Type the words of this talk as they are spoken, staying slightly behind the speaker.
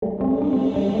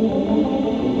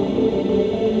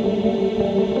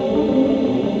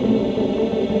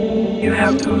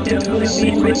into the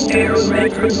Secret Stairs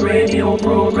Records radio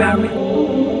program.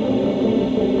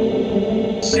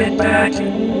 Sit back,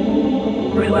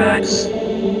 relax,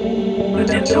 and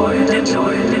enjoy it,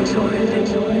 enjoy it, enjoy it,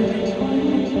 enjoy it.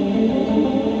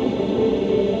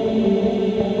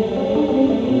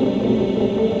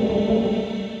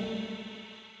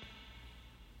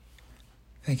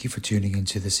 Thank you for tuning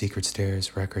into the Secret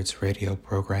Stairs Records radio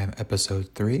program, episode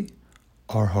 3.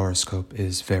 Our horoscope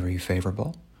is very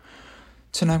favorable.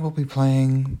 Tonight we'll be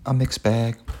playing a mixed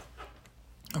bag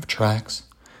of tracks,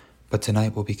 but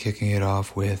tonight we'll be kicking it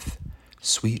off with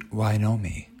Sweet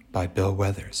Wynomi by Bill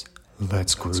Withers.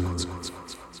 Let's groove.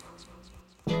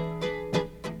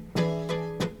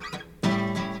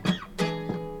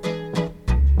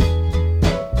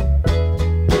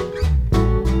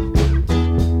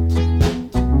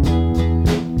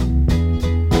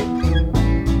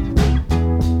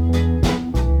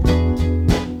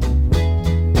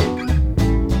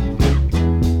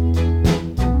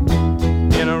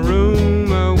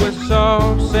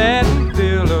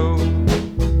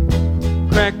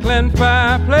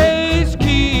 Fireplace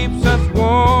keeps us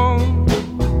warm,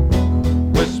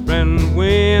 whispering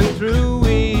wind through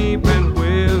weeping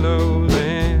willows,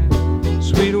 and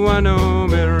sweet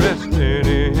Wynomi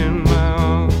resting in my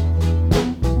arms.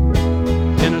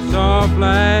 In a soft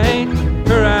light,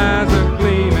 her eyes are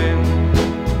gleaming.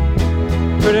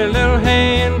 Pretty little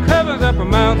hand covers up her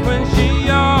mouth when she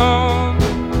yawns.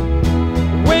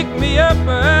 Wake me up,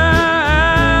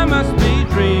 I must be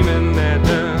dreaming that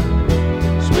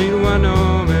sweet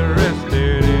Wynomi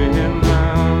rested in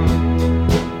my arms.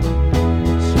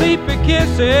 Sleepy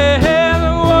kisses,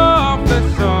 awfully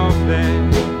softly,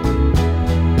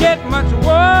 get much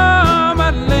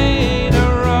warmer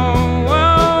later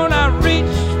on. I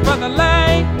reach for the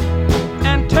light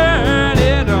and turn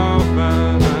it off.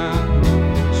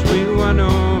 Sweet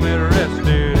Wynomi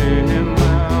rested in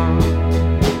my arms.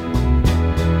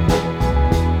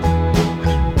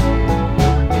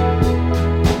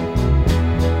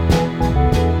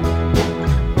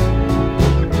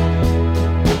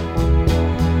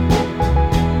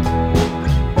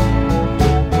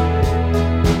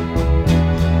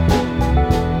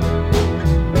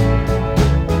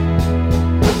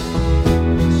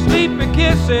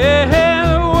 Kisses,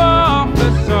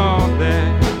 awfully softly,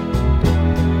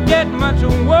 get much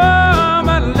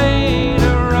warmer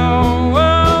later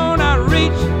on. I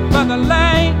reach for the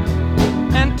light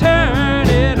and turn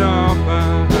it off.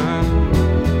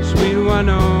 Sweet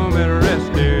Wynomi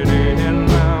rested in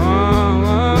my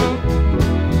arms.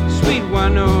 Sweet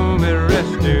Wynomi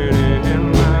rested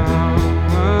in my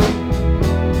arms.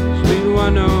 Sweet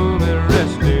Wynomi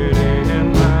rested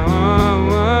in my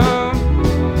arms.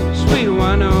 Sweet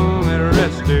Wynomi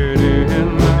rested in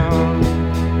my arms.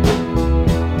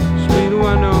 Sweet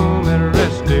Wynomi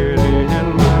rested in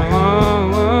my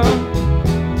arms.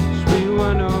 Sweet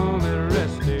Wynomi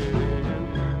rested in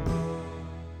my arms.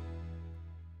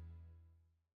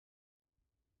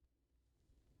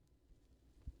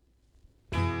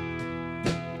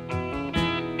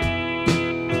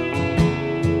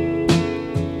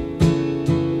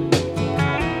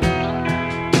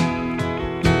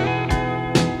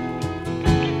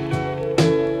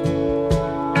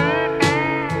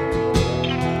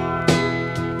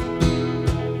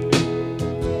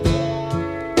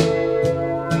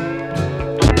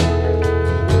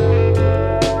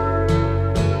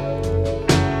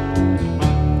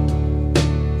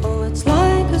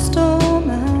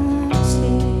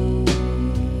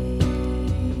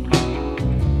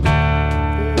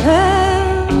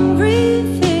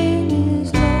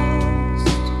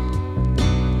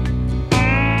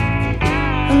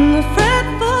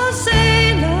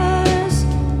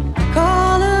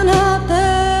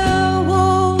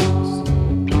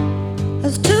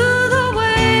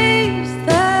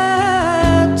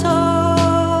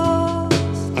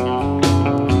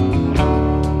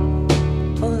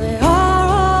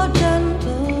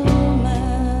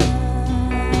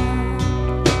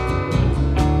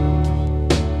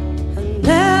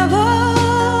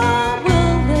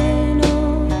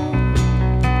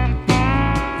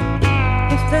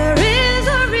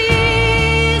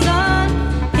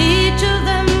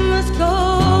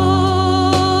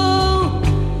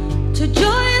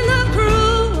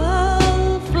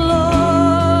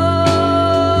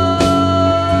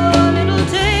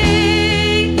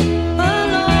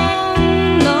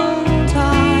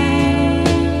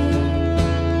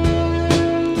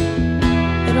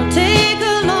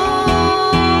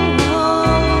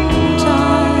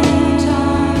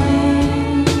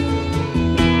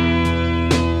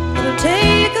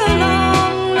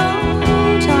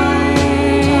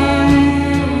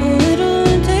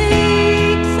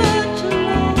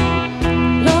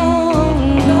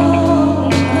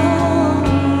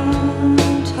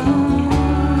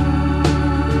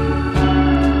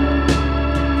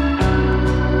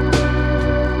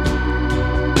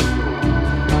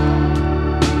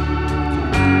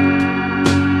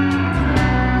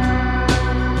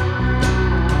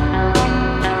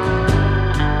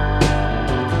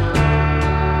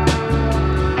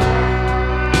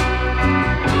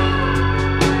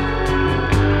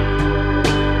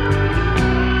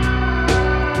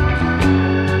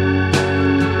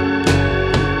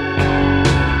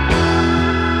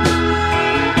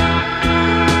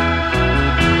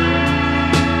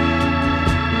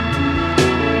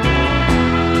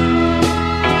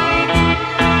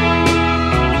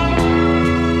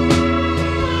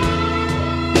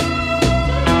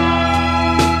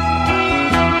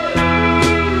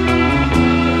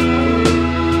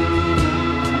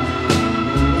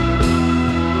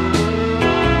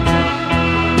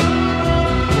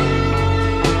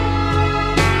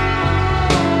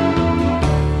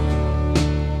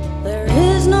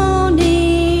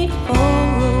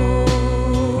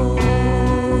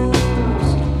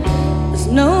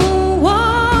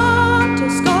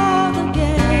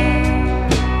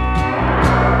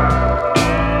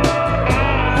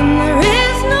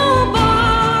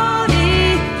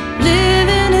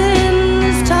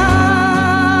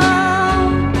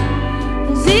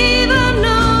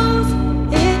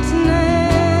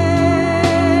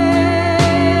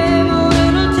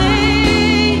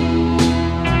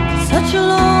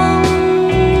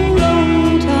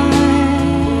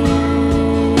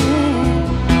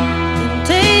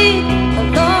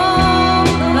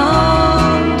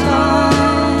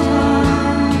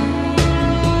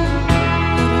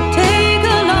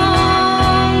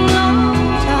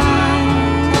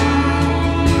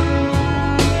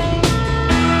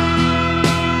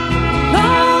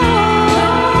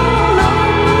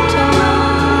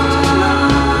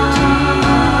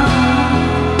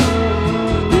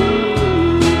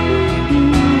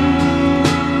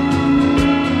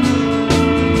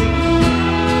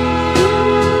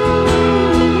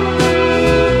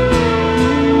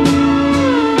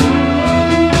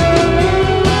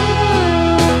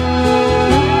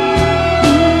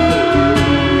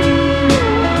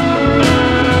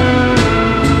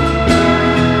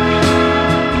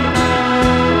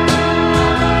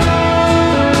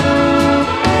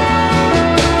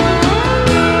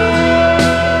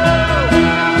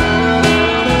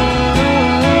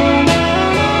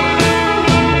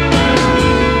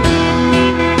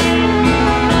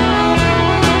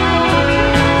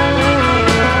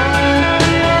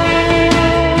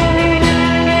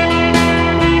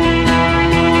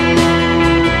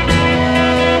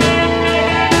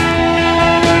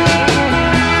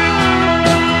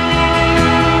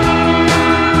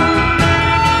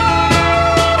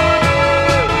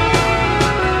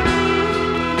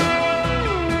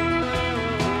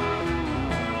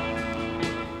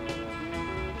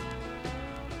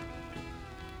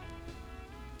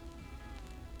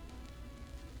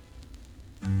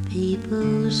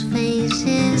 whose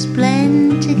faces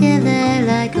blend together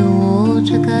like a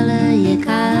watercolor you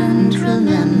can't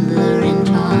remember in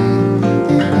time.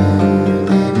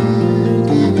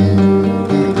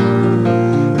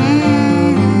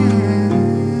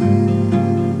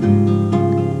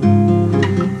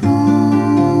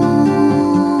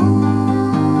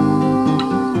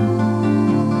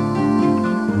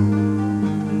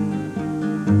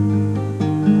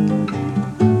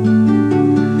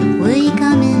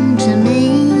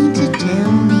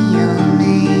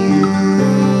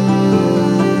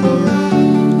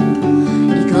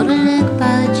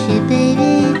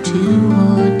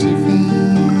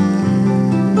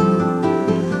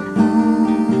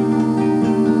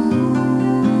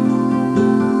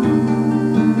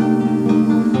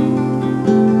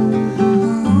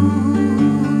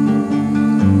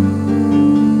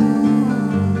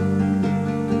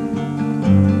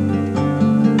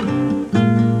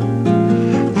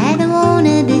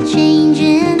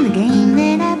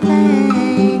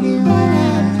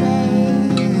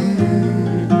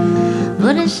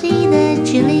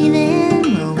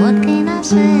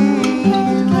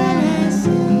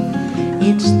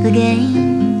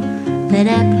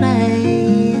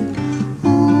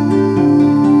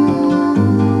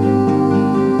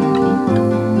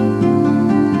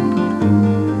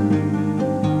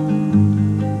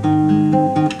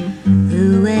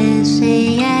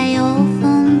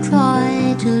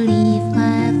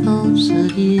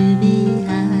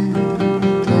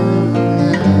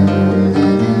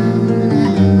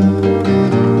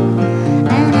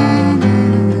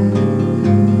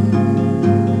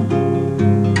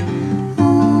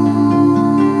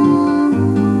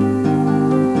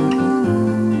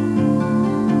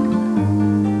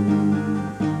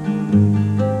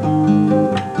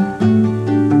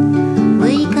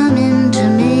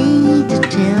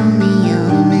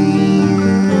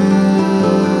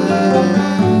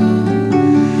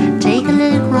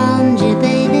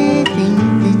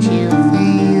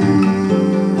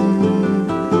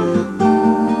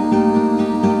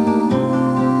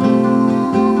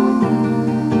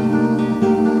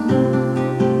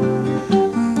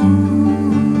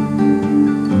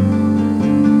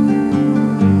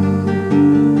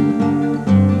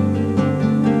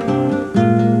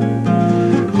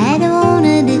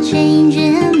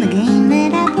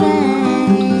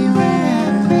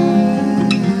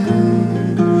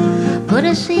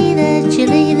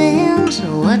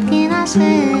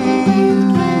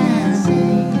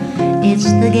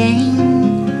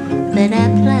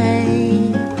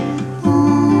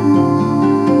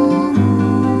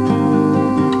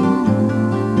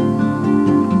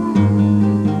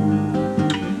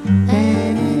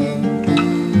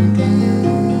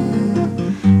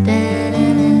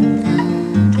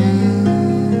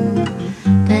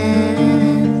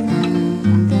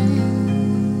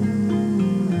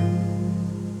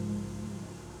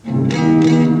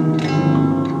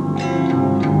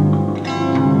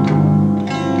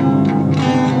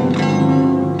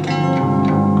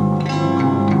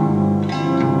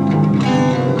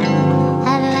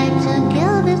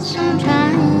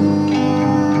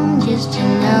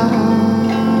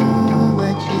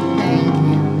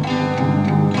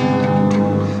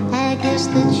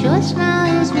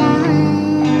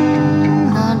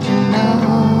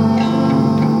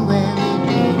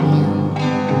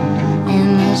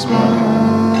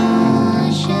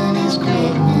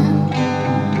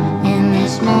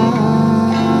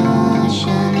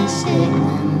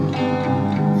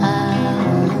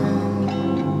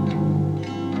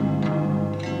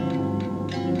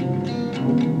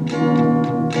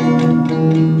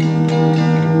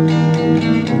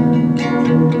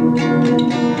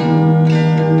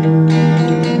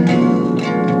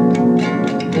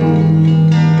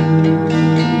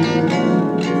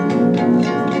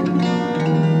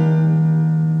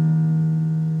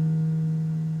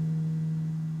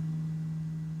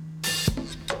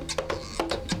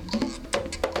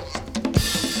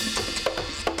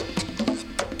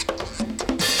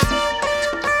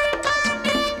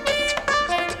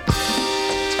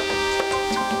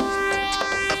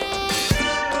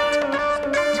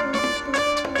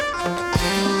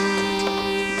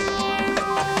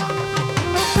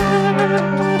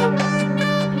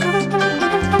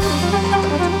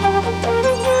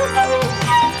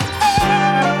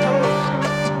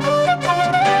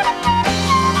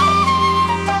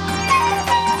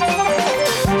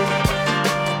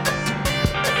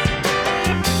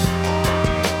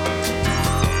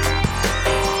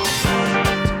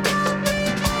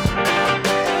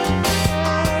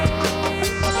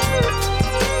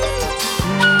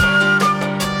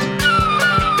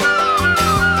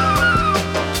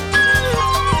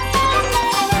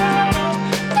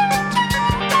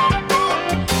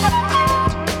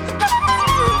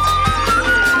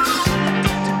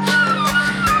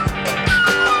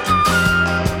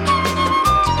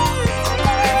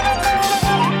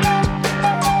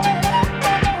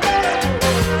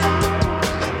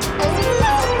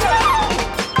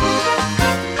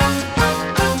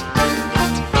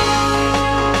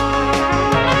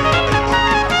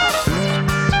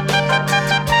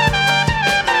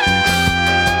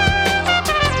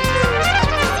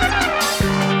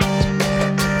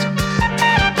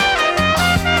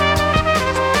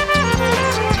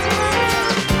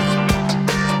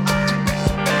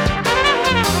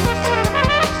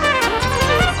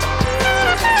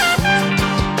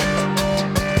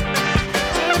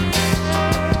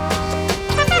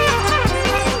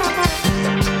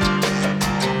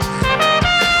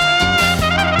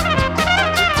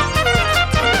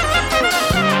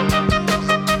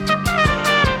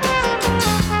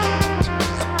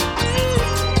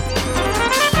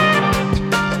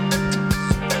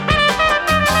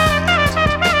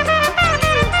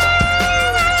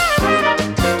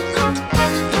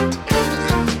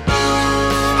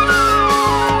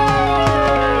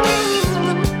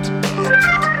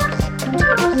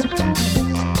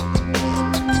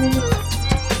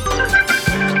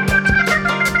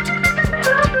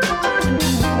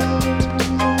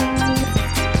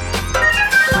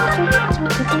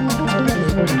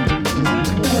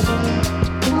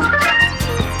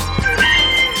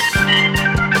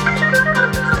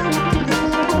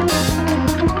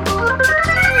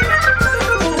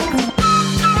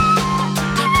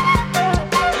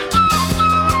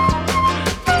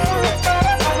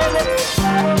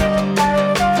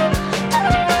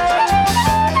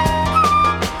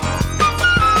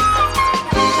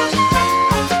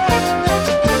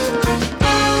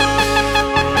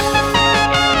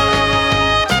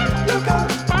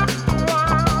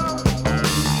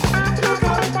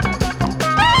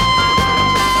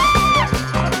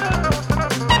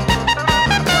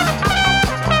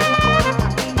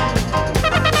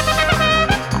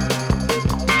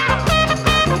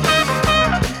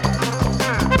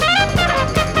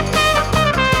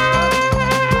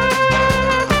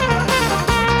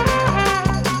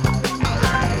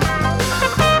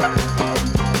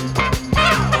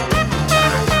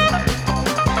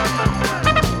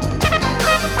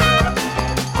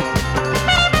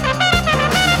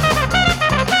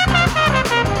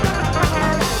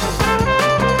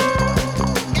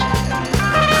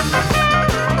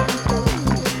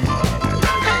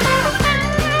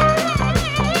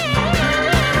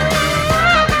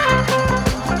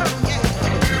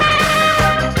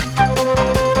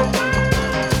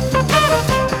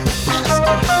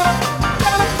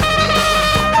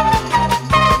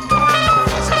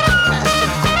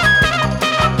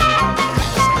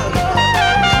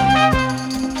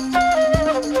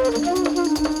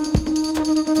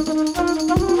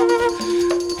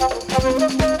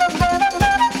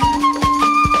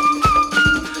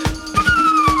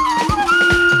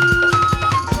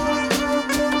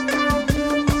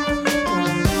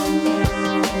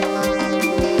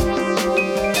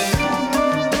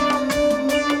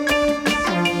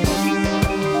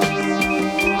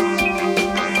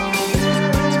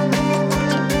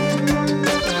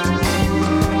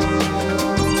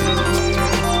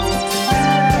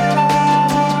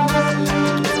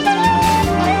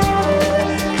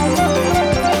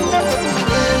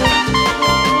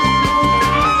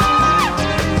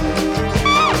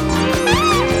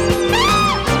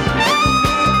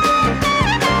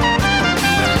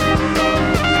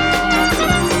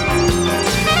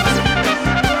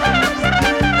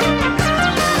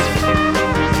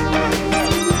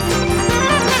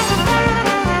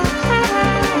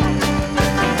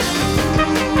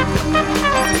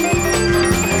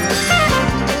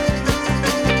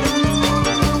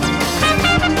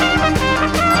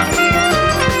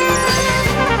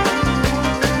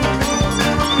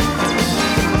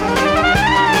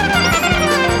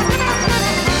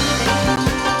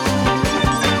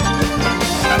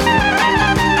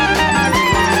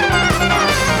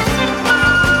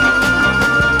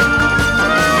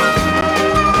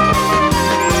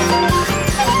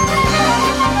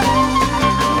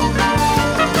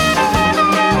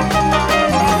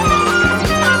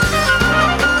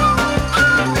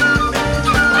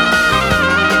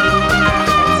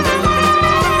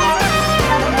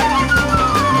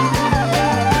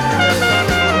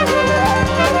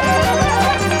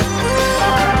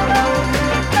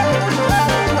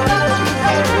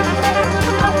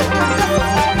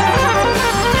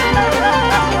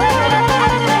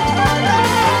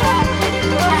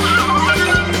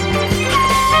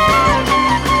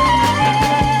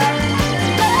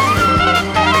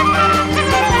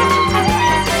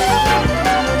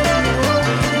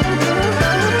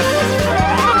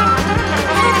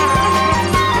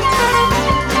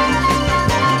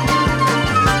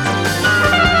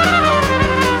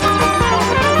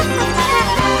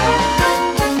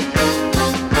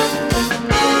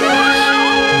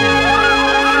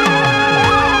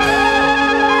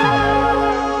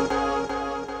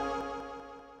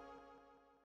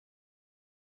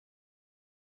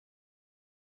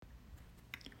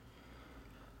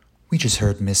 We just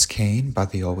heard Miss Kane by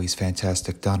the always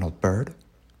fantastic Donald Byrd.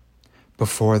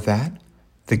 Before that,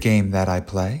 The Game That I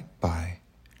Play by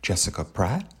Jessica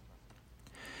Pratt.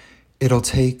 It'll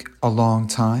Take a Long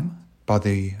Time by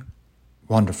the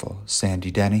wonderful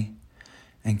Sandy Denny.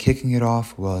 And kicking it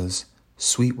off was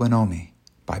Sweet Winomi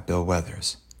by Bill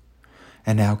Weathers.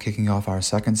 And now kicking off our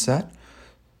second set,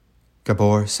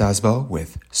 Gabor Szabo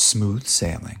with Smooth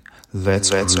Sailing.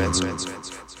 Let's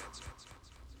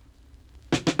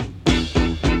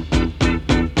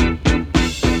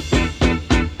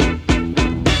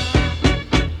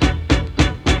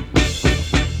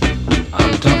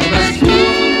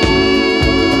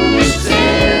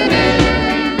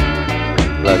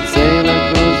Let's sail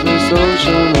across this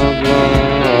ocean of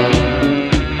love.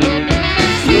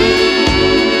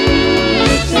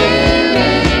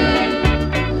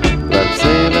 Let's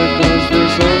sail across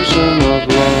this ocean of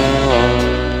love.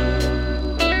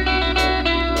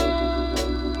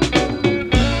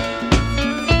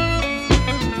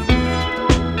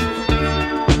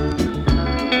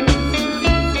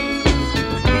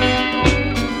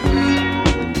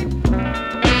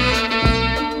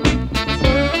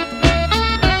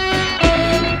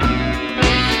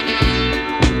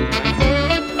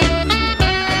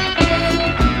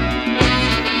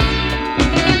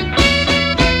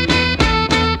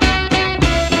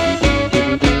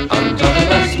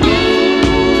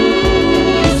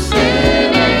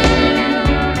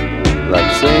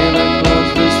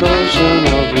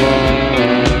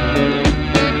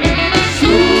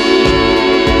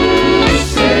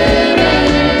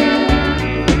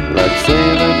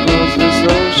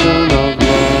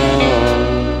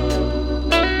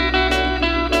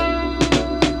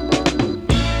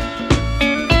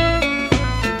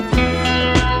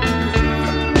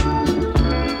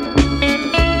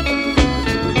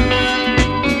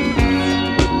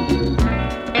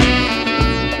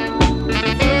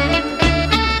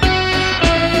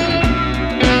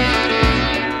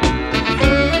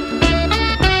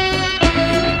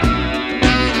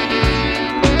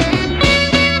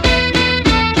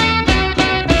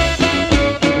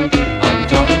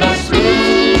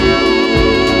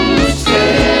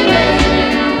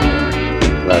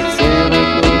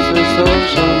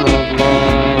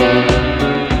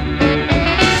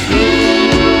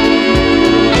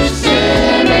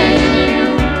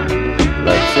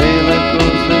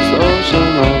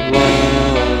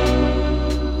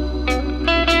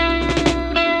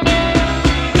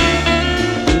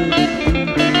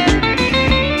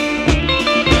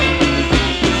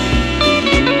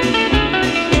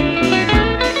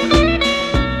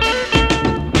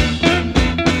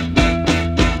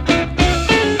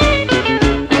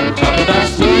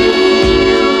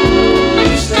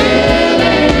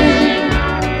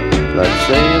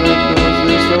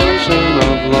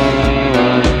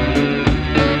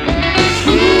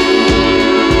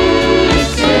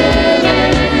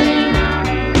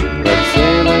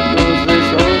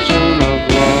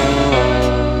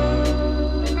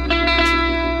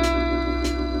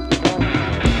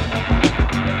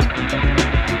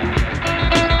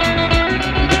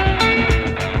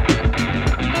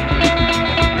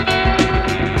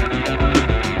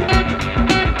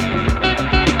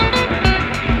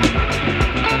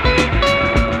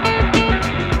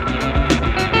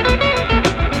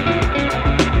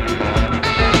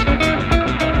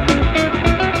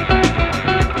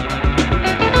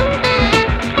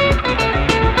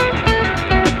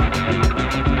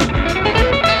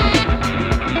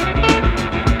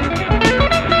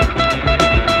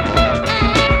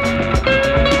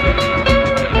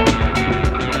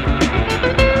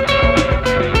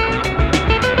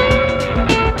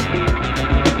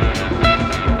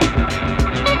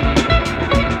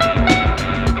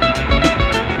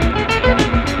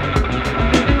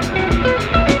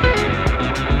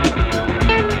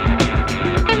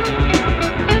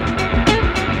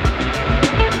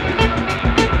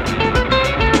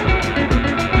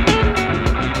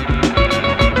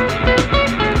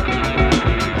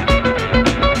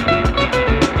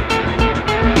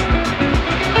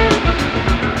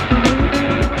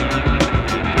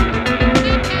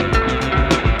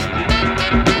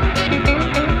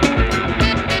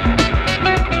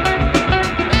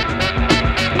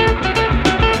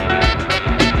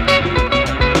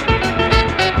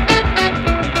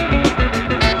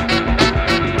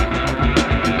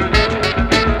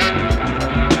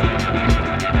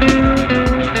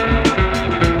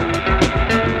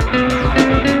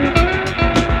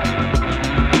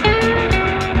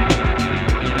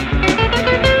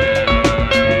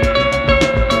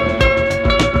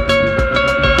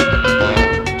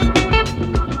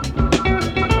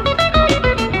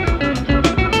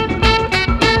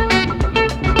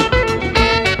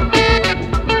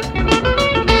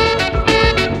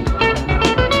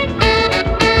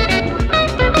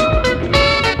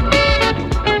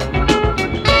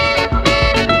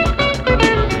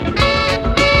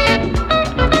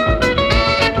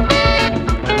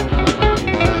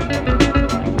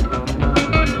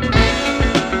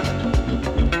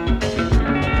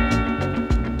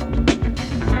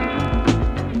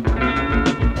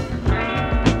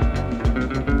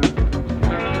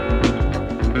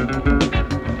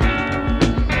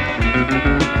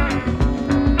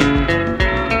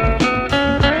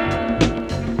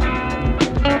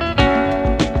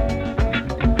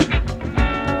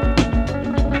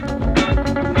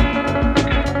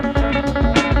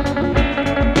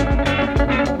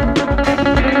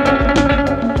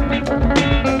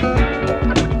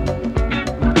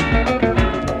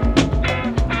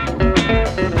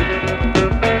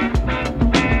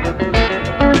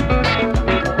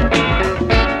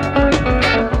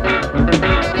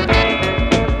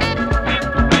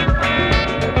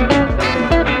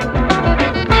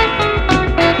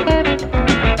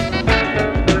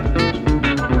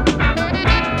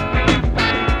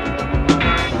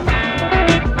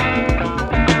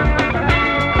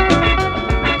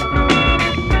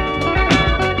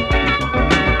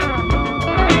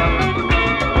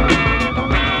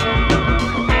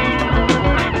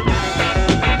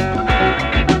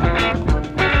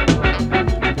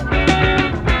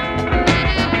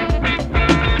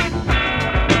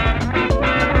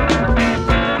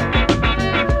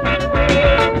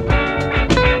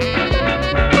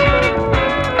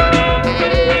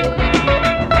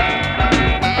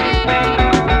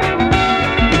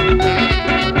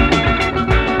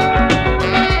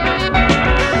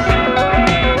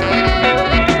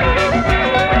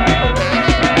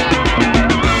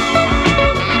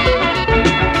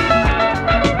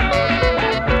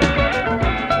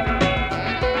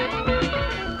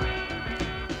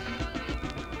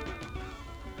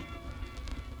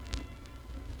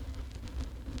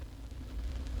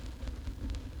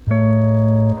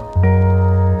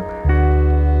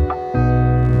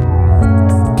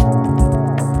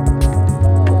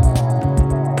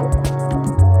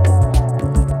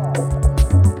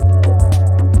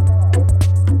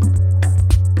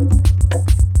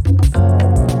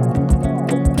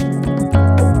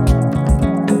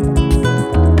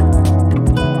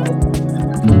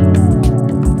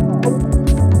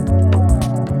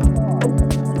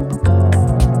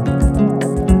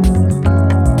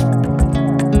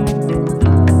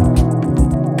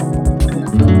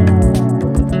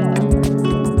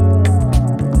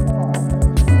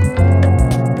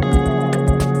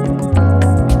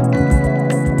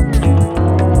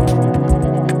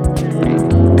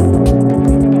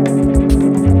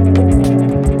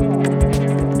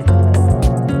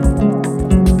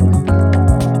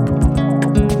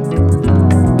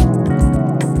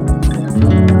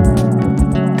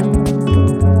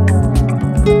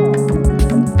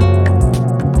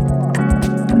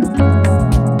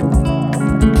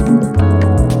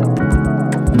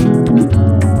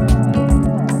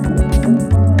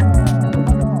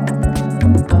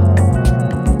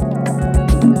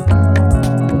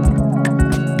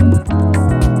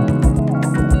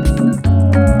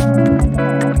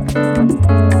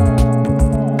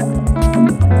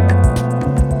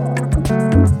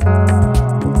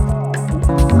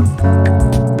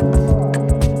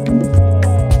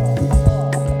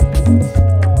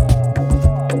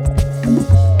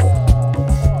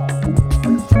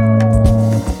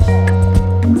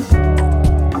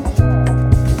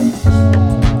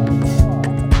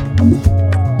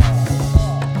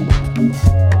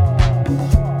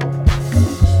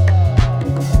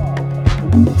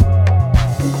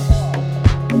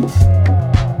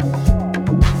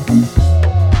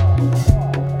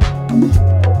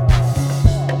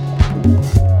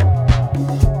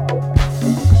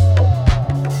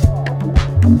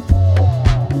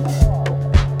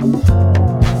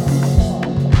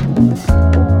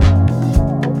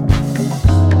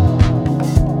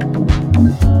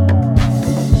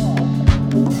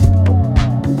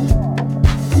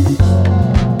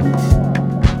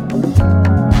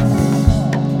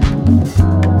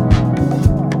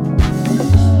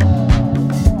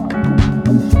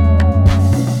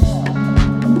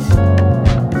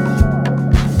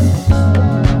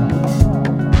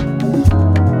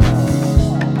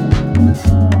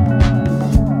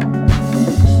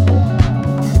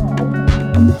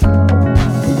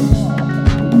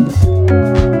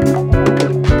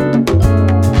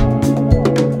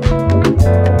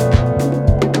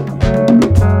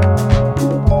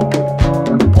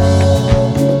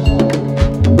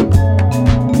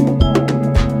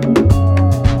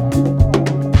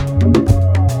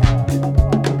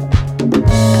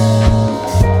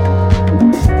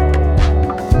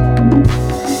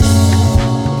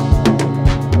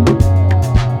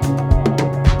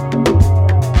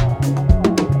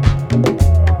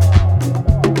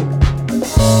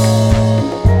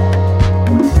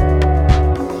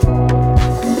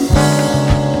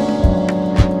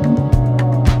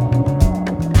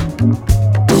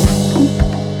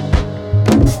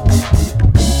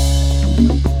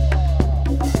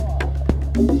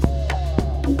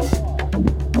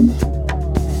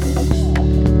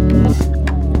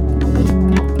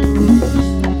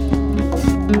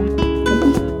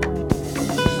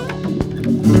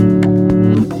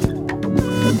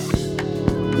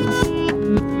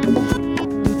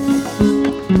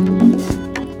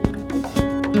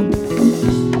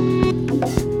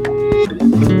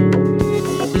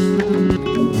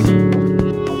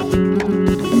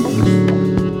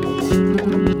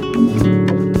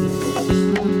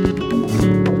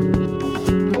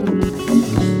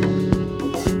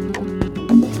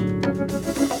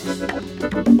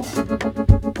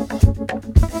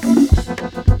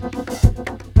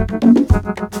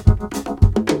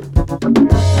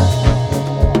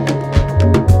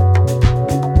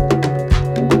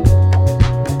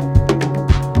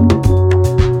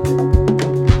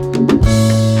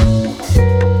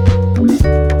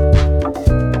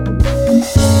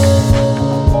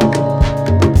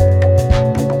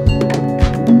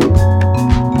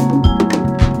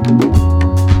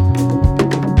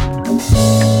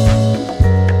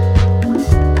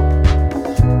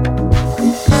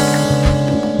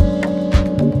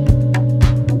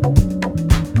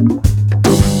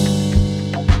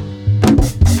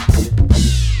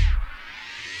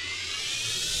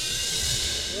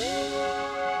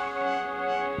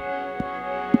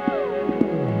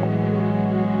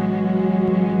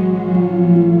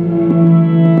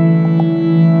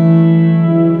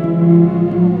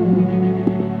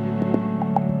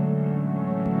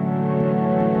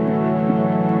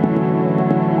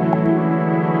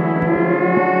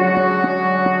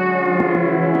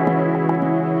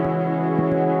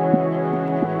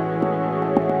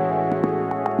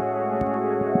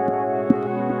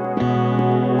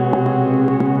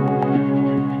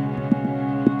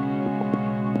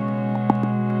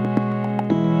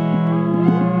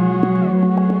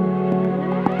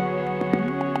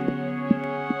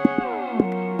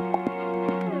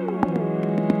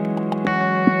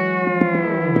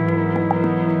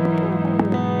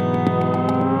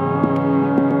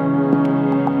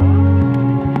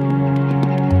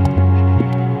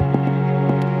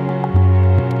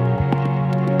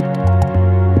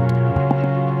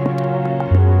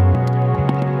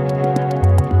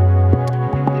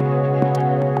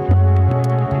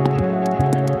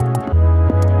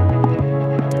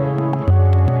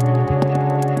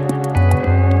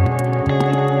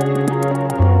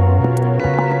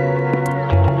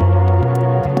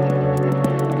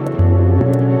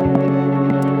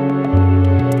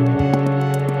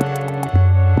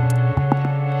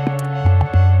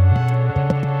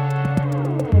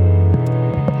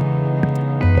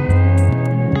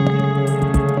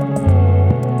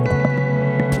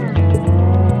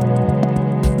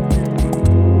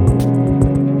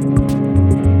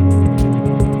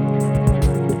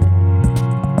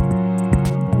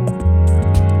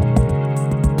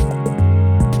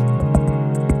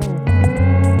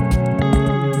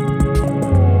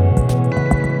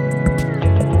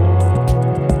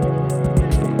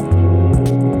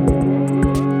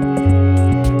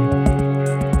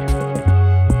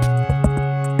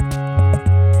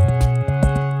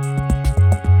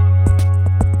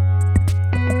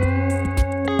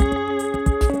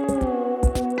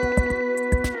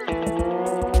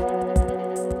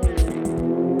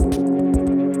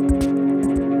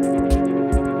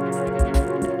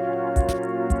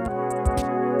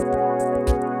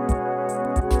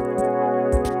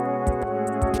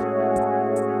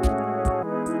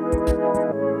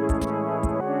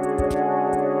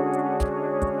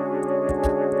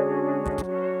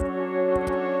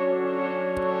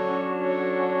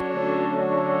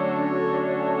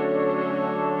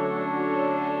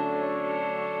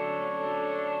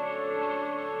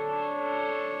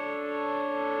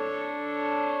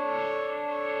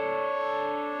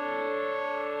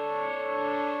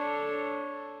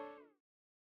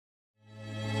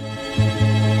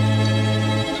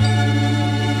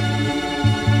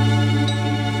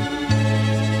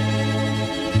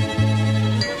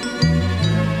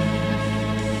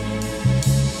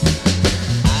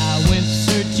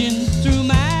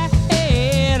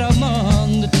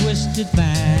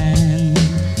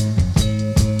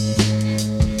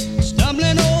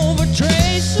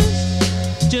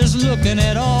 looking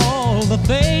at all the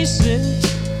faces,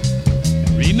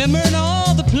 remembering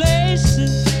all the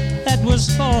places that was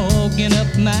fogging up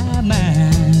my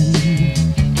mind.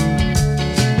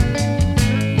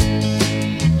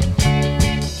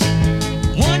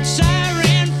 Once I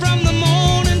ran from the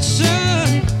morning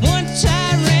sun, once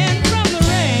I ran from the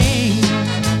rain.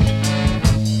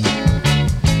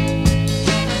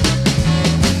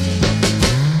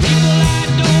 People, I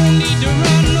don't need to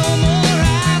run no more.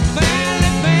 I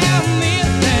finally found me a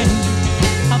thing.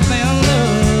 I found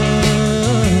love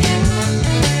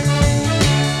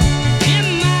in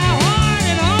my heart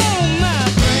and on my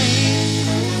brain.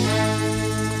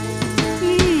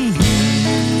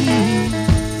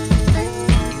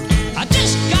 I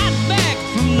just got back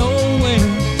from nowhere.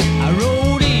 I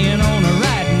rode in on a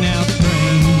riding out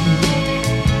train.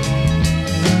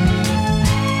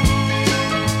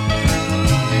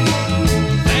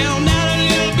 Found out a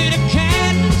little bit of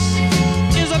kindness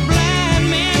is a blind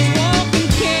man's walking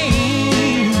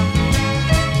cane.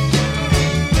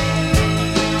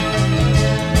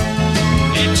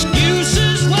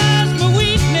 Excuses was my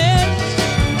weakness.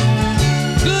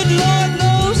 Good Lord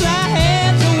knows I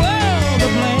had the world to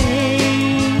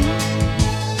blame.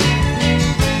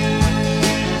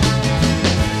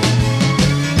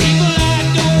 People, I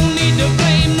don't need to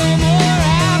blame no more.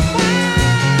 I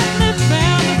finally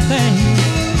found a thing.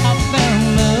 I found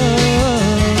love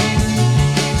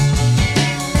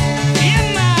in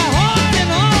my heart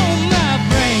and on my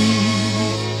brain.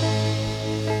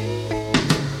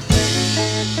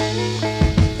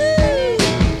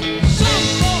 Some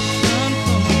folks run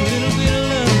from a little bit of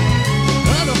love,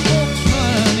 other folks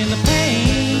run in the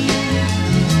pain.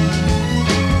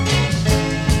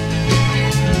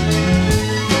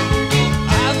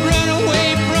 I've run away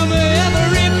from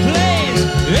every place,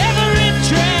 every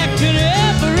track and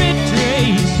every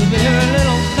trace of every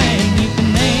little thing you can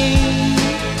name.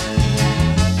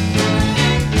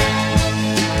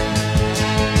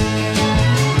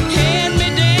 Hand me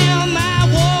down my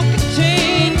walking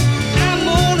chain. I'm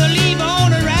gonna leave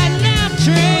on a riding out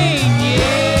train.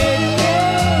 Yeah,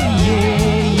 yeah,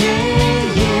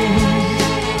 yeah, yeah.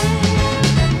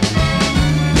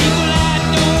 People, I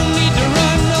don't need to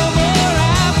run no more.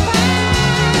 I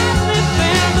finally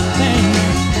found the thing.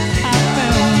 I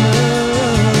found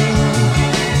love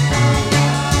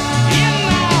in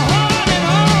my heart and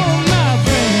on my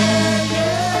brain.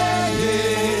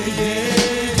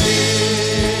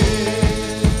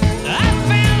 I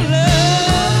found love.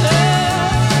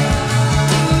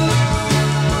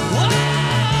 Whoa, I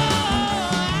found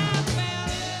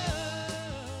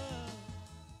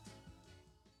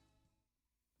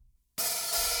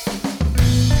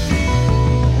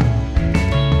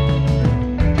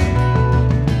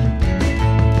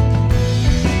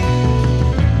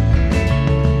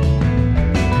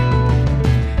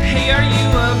Hey, are you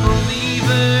a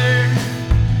believer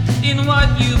in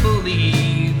what you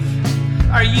believe?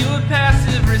 Are you a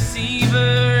passive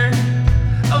receiver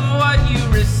of what you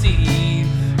receive?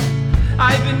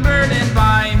 I've been burdened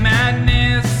by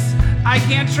madness. I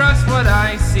can't trust what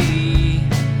I see.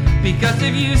 Because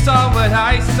if you saw what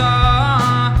I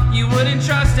saw, you wouldn't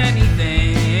trust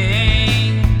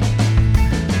anything.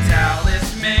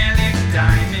 Talismanic,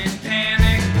 diamond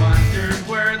panic, wondered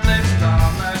wordless,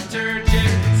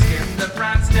 thaumaturgic, skip the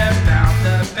front step, out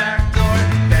the back door,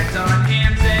 bent on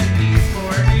hands and knees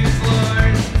for who's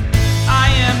Lord. I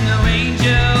am no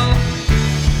angel,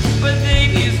 but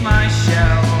they've used my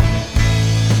shell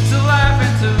to laugh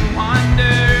and to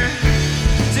wonder,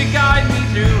 to guide me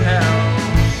through hell.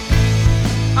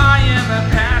 I am a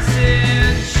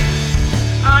passage,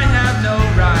 I have no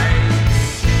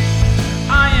rights.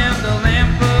 I am the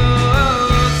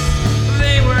lamppost,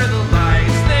 they were the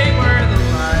lights, they were the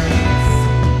lights.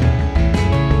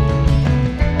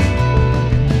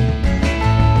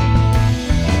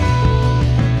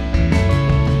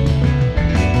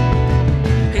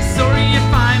 Hey, sorry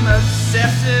if I'm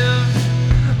obsessive,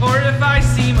 or if I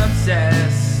seem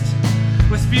obsessed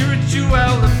with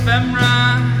spiritual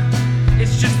ephemera.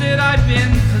 It's just that I've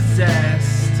been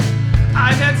possessed.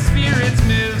 I've had spirits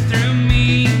move through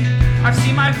me. I've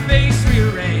seen my face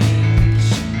rearrange.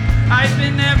 I've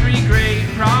been every great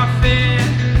prophet.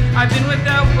 I've been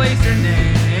without place or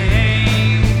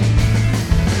name.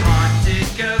 Haunted,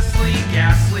 ghostly,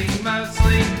 ghastly,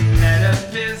 mostly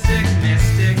metaphysic,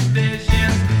 mystic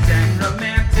visions, zen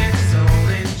romantic, soul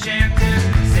enchanted,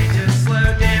 sages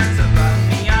slow dance above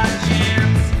neon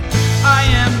chants. I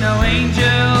am no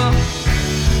angel,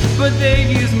 but they've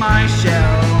used my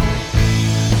shell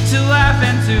to laugh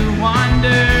and to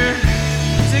wander,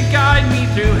 to guide me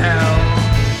through hell.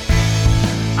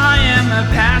 I am a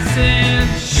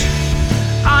passage,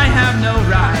 I have no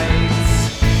rights.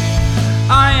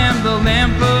 I am the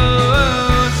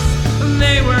lamppost,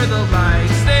 they were the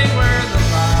lights, they were the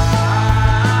lights,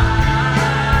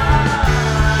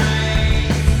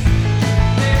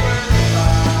 they were the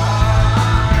lights.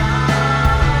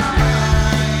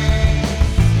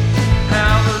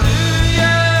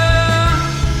 Hallelujah,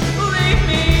 leave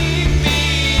me be,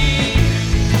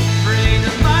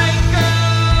 freedom might go,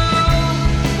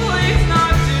 please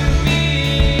not to me.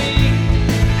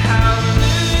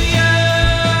 Hallelujah,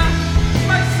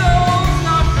 my soul's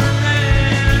not for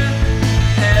rent,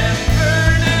 heaven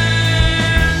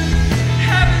burning,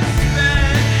 heaven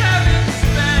spent,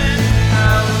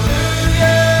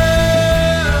 hallelujah,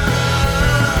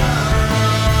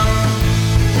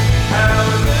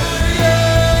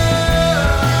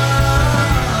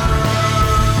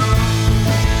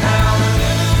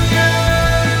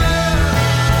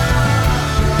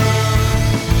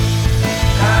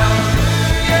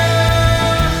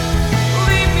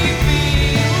 leave me be,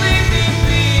 leave me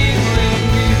be, leave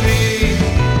me be.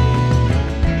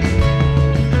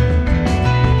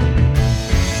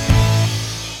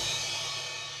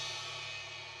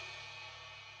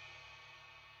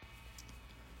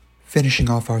 Finishing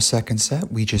off our second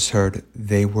set, we just heard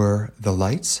They Were the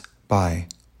Lights by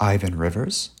Ivan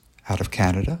Rivers out of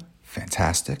Canada.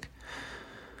 Fantastic.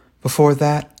 Before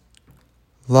that,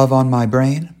 Love on My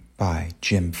Brain by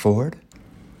Jim Ford.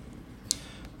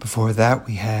 Before that,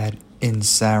 we had In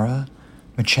Sarah,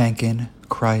 Machankin,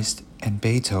 Christ, and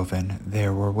Beethoven,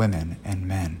 There Were Women and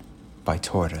Men by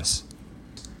Tortoise.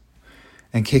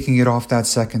 And kicking it off that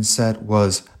second set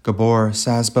was Gabor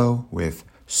Sasbo with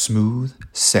Smooth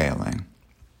Sailing.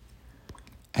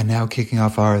 And now kicking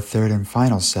off our third and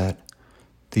final set,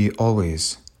 the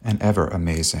always and ever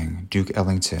amazing Duke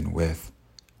Ellington with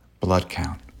Blood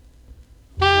Count.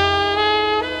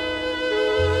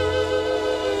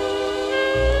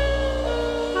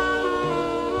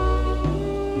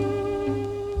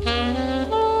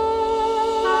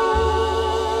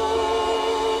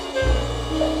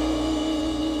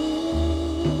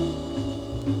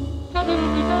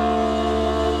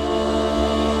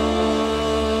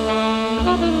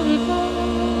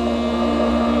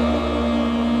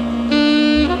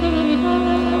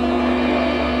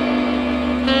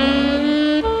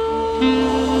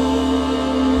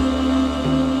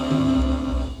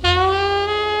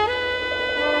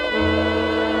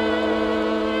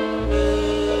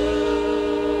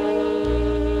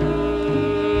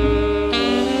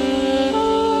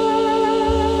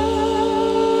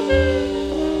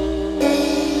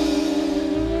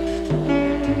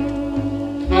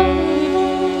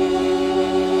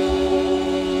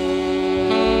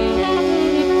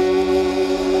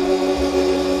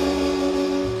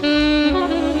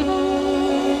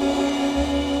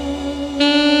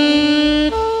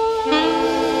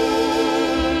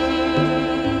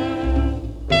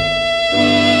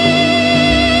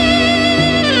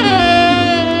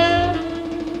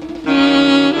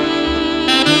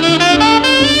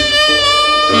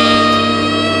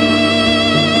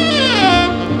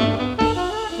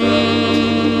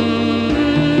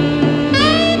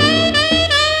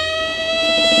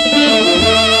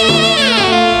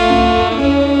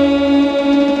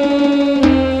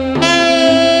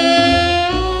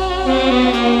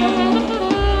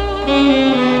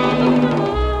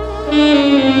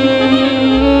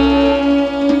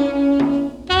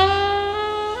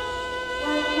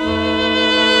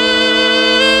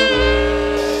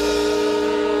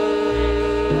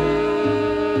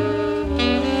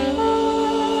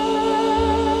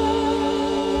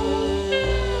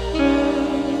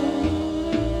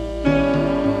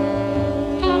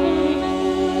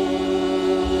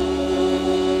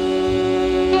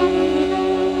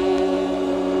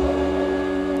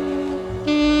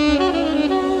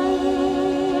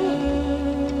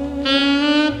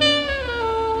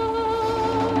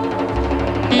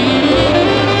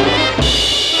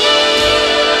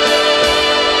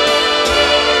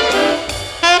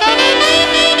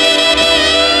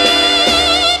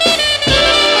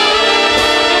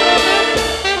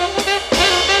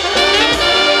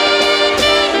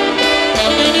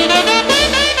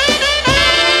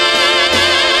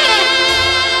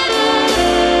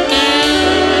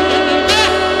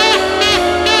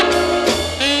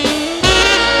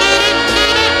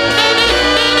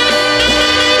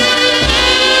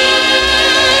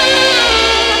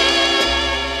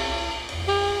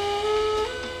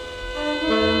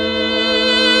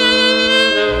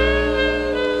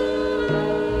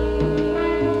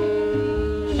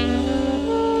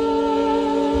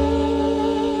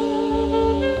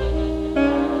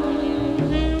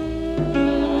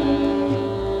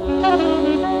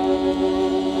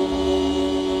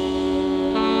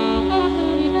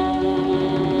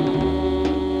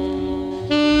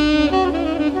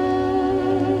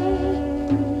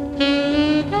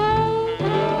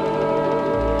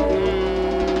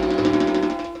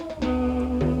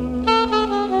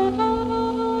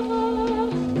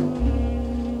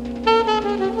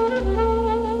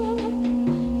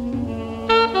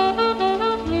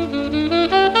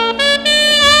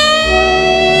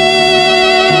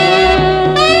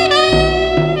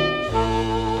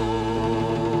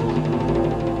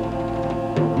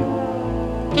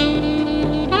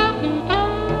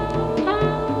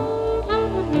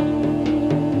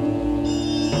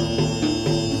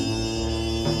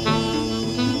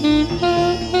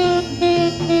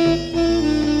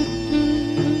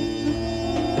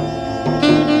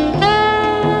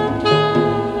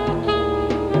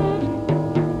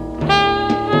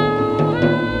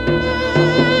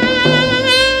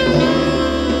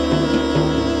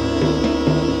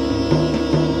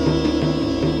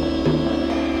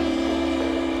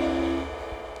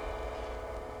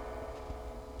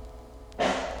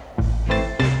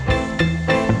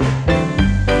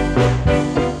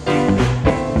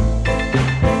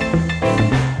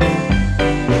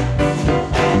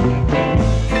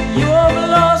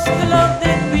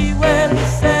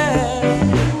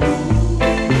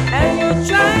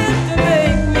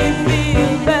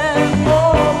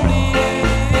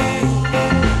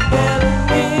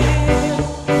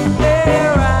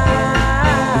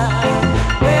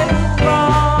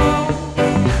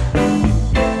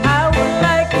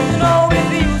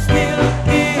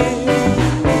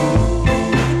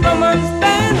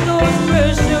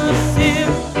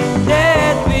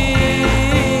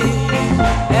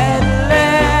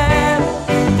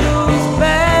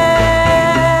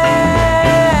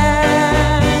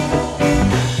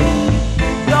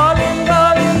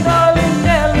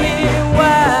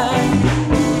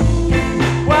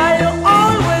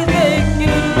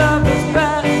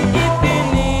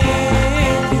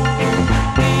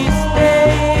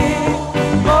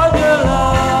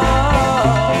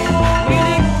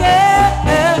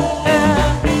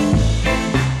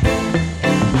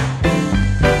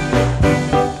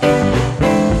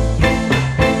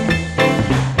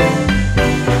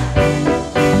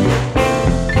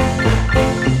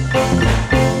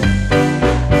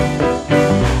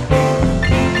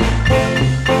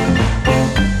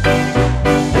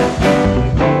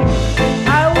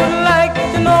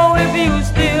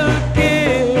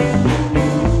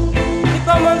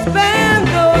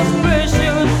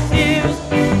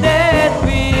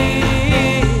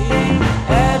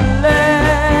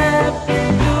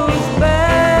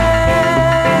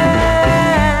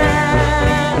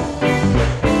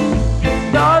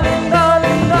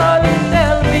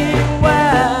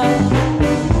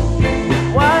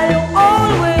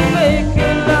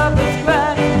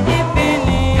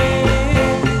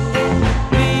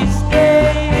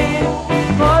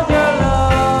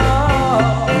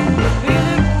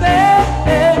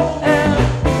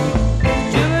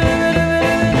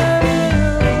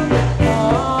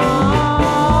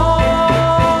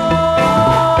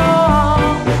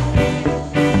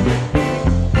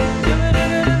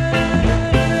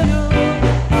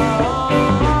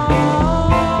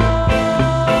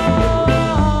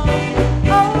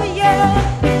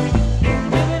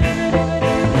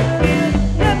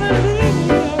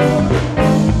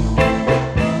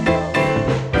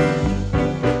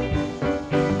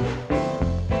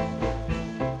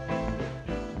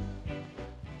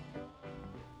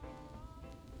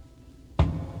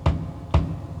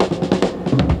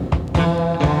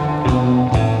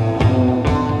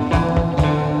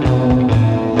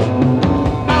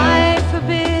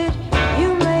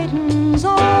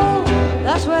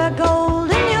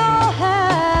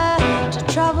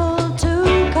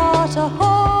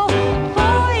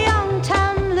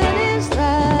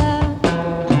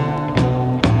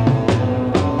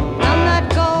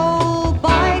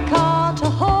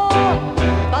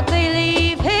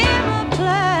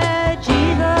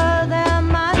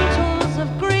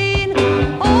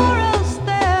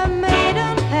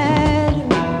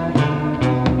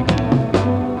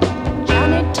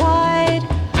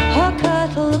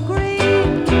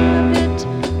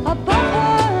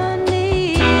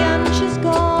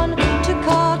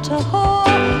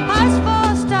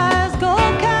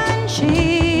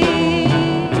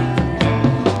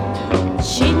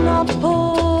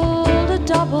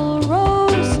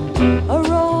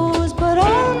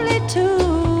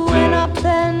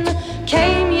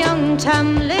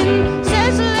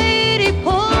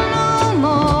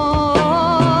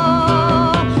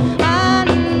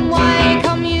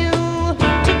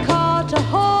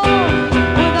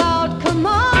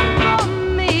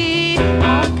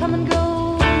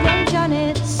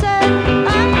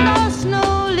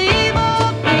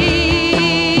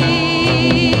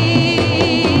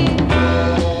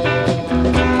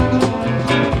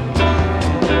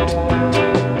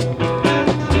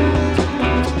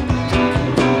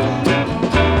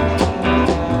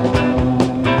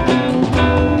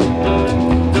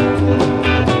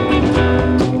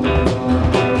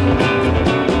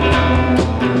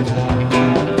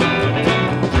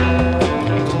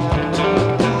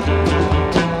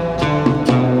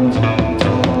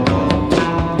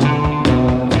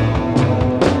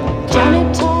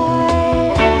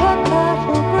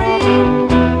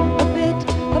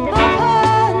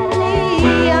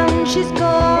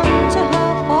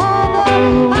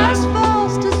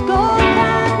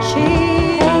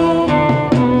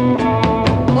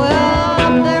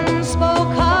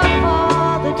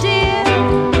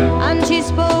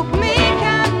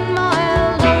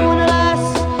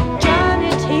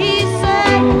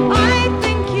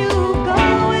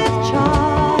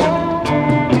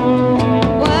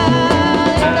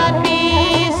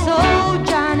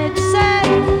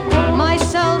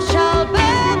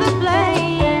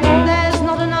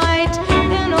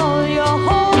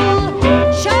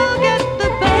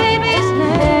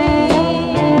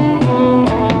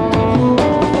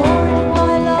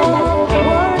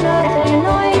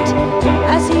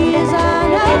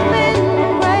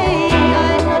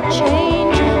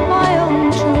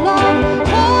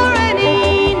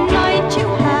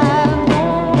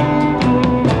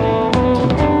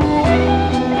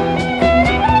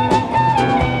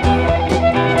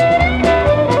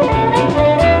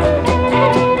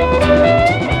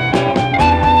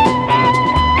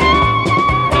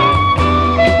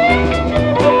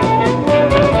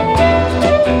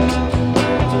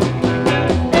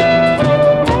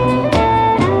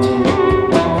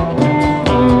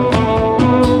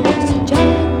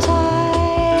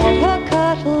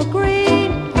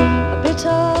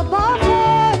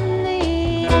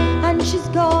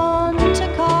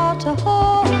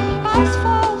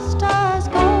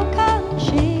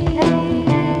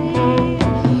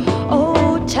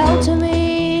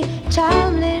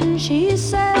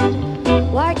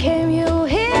 Why came you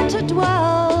here to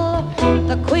dwell?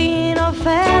 The queen of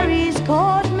fairies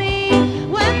caught me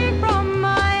when from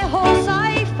my horse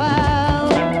I fell.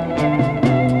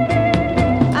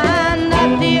 And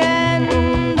at the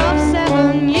end of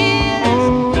 7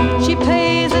 years, she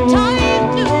pays a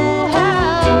tithe to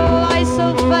hell. I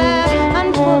so fair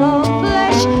and full of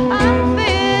flesh, and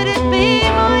feared it be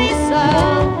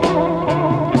myself.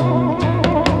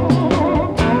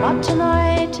 But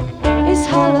tonight is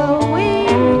Halloween,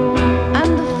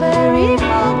 and the fairy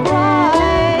folk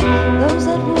cry. Those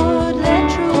that would let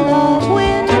true love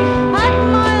win, at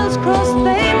miles crossed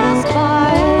they must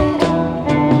buy.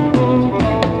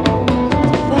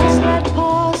 First let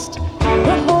past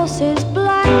the horses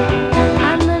black,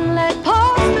 and then let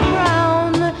past the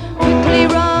brown. Quickly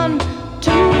run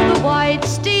to the white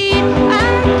steed,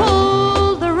 and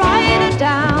pull the rider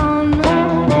down.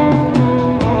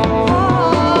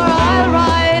 For I'll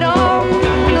ride on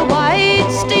the white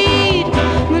steed,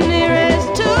 the nearest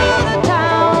to the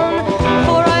town.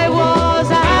 For I was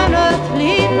an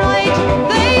earthly knight,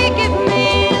 they give me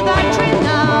that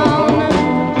renown.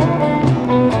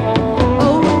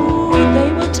 Oh, they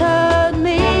will turn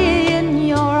me in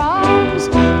your arms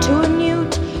to a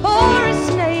newt or a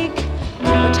snake,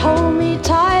 but hold me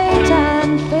tight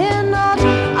and fear not, I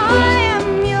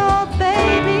am your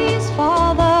baby's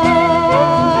father.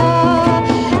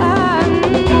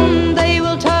 And they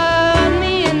will turn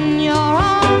me in your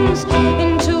arms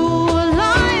into a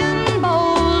lion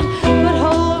bold, but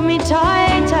hold me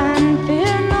tight and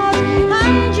fear not,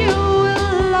 and you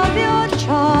will love your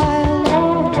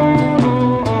child.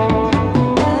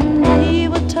 And they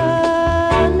will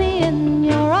turn me in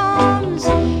your arms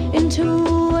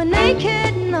into a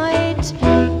naked knight,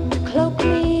 cloak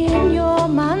me in your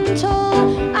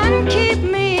mantle, and keep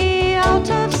me out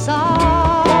of sight.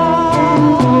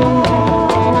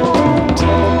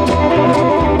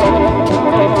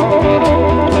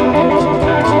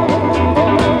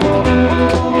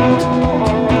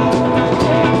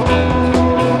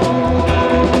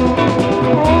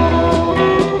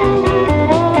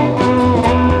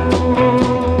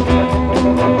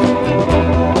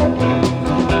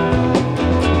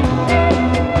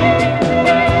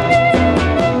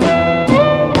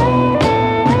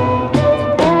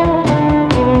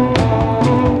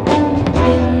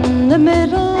 In the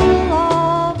middle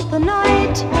of the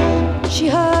night, she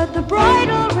heard the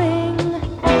bridle ring.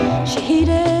 She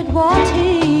heeded what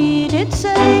he did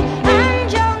say,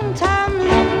 and young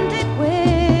Tamlin did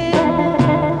win.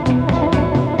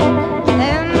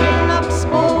 Then up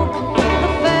spoke the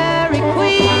fairy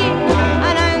queen,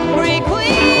 an angry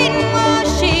queen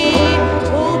was she,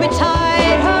 who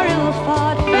betide her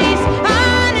ill-fought face,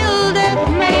 and ill death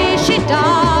may she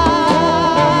die.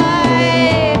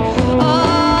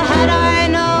 Oh, had I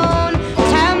known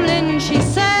Tamlin, she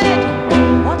said,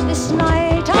 what this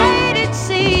night I did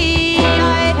see,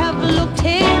 I'd have looked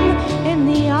him in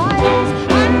the eyes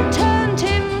and turned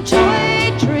him to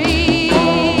a tree.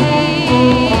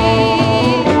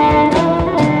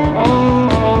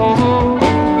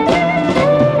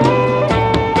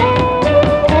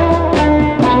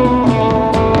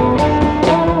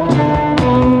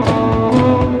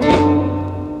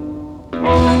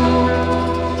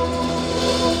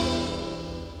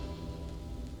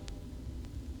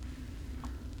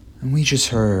 And we just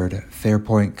heard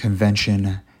Fairpoint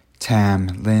Convention Tam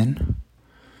Lin.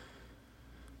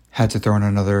 Had to throw in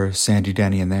another Sandy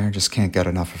Denny in there, just can't get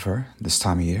enough of her this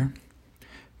time of year.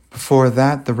 Before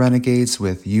that, the Renegades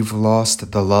with You've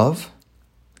Lost the Love.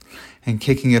 And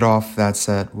kicking it off that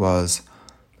set was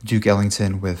Duke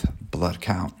Ellington with Blood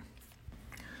Count.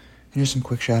 And here's some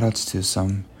quick shout outs to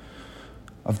some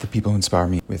of the people who inspire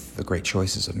me with the great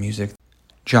choices of music.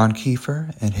 John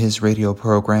Kiefer and his radio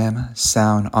program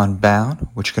Sound Unbound,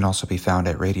 which can also be found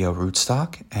at Radio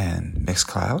Rootstock and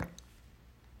Mixcloud.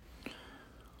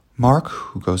 Mark,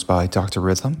 who goes by Dr.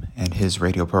 Rhythm, and his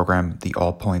radio program The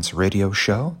All Points Radio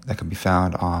Show, that can be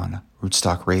found on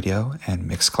Rootstock Radio and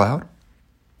Mixcloud.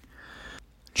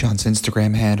 John's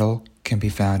Instagram handle can be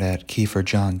found at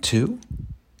KieferJohn2,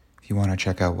 if you want to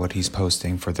check out what he's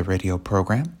posting for the radio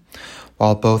program.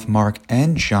 While both Mark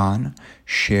and John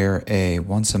share a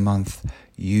once-a-month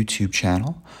YouTube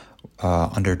channel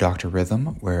under Dr.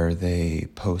 Rhythm, where they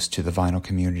post to the vinyl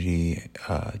community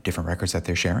different records that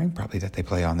they're sharing, probably that they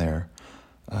play on their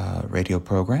radio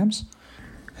programs.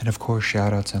 And of course,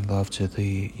 shout-outs and love to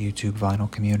the YouTube vinyl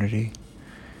community.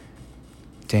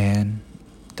 Dan,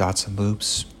 Dots and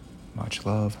Loops, much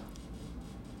love.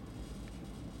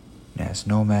 Nas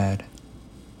Nomad,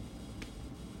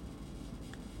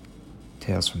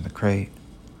 Tales from the Crate,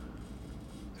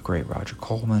 the great Roger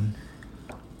Coleman,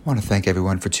 I want to thank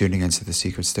everyone for tuning into the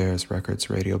Secret Stairs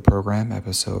Records radio program,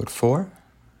 episode 4.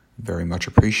 Very much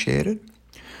appreciated.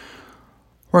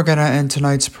 We're going to end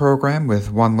tonight's program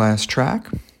with one last track,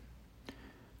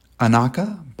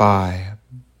 Anaka by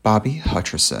Bobby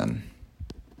Hutcherson.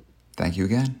 Thank you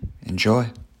again. Enjoy.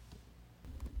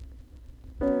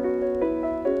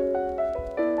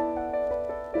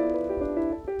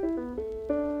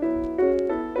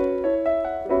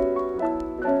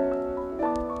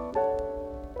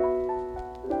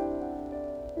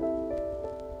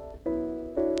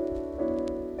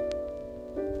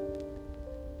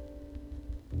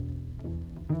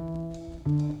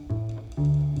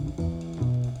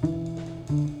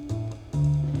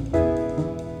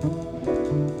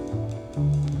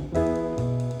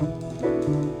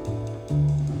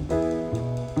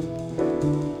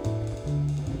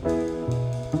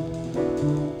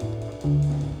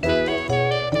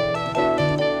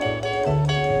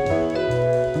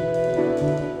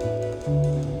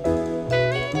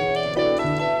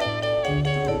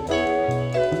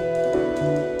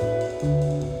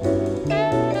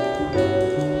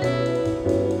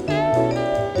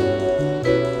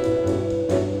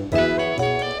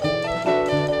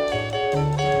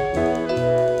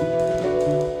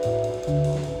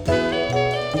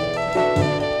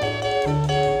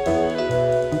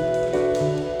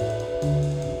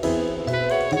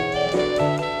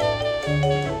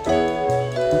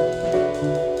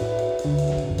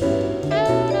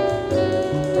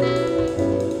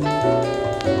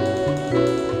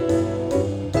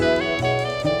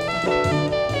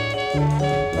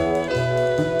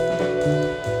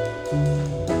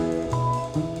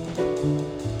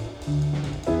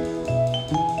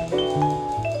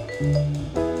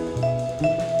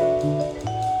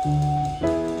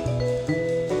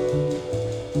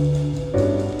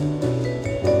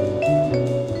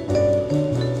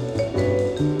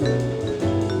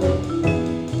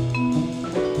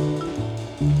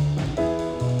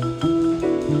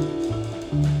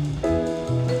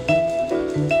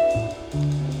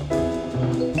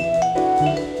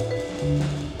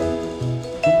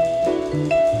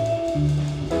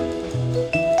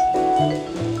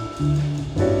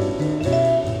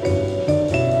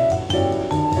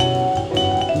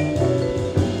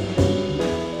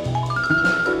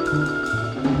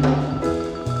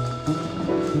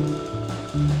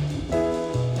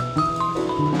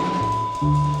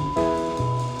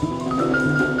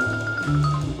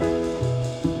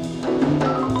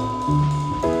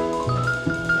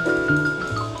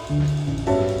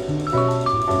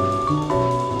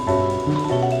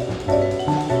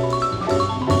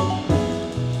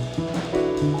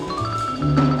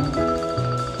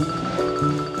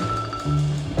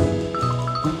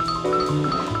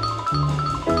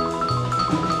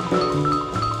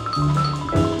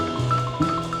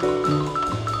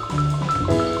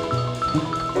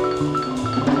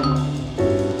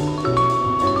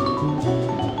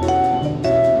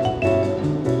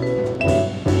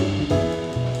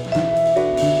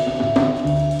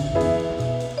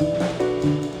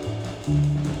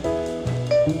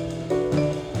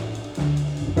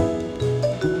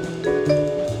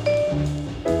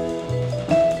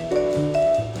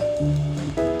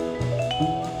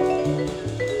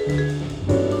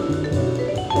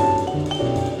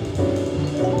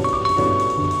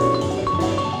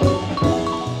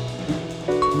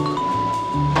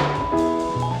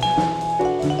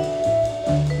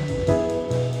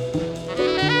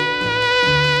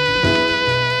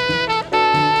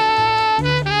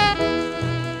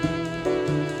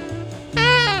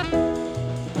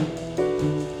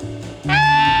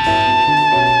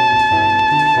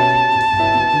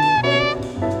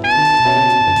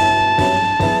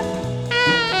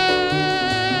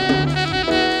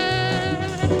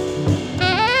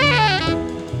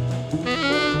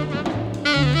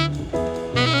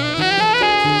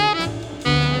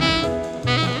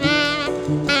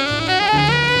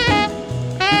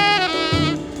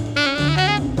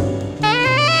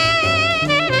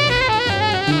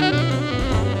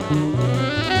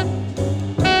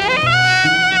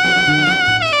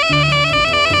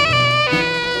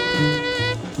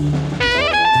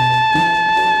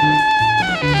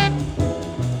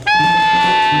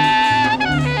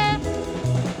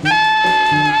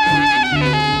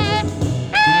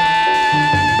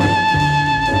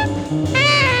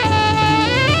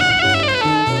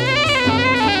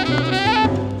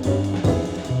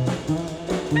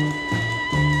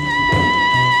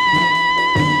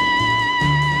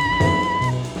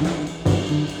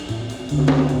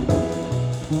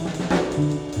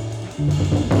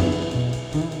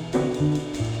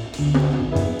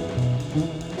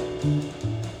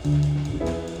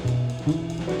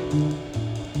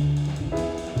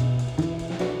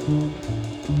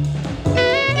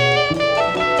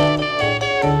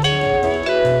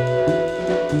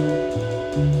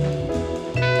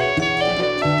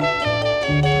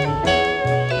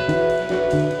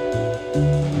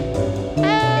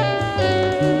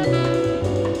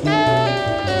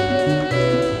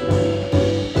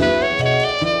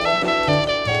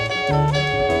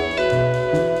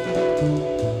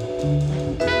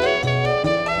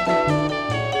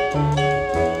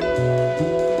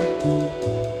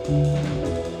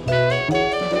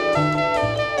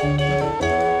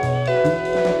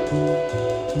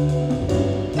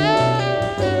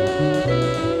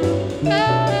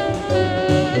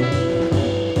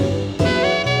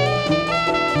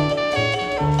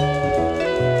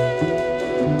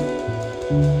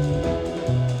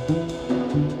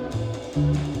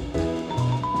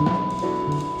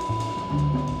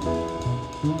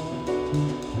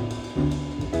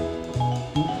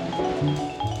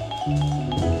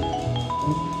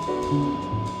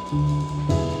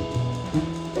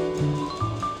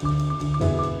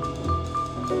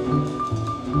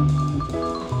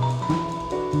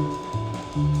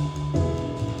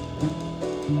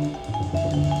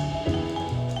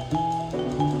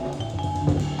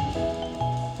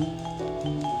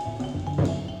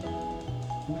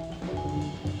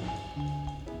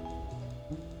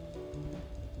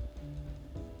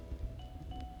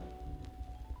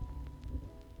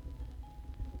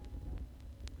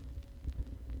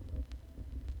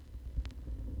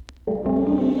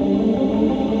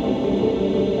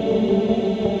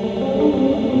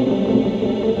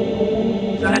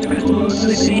 That concludes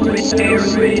the Secret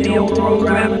Stairs radio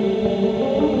program.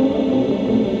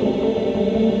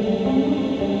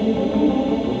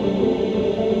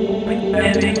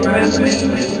 Ending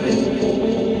transmission.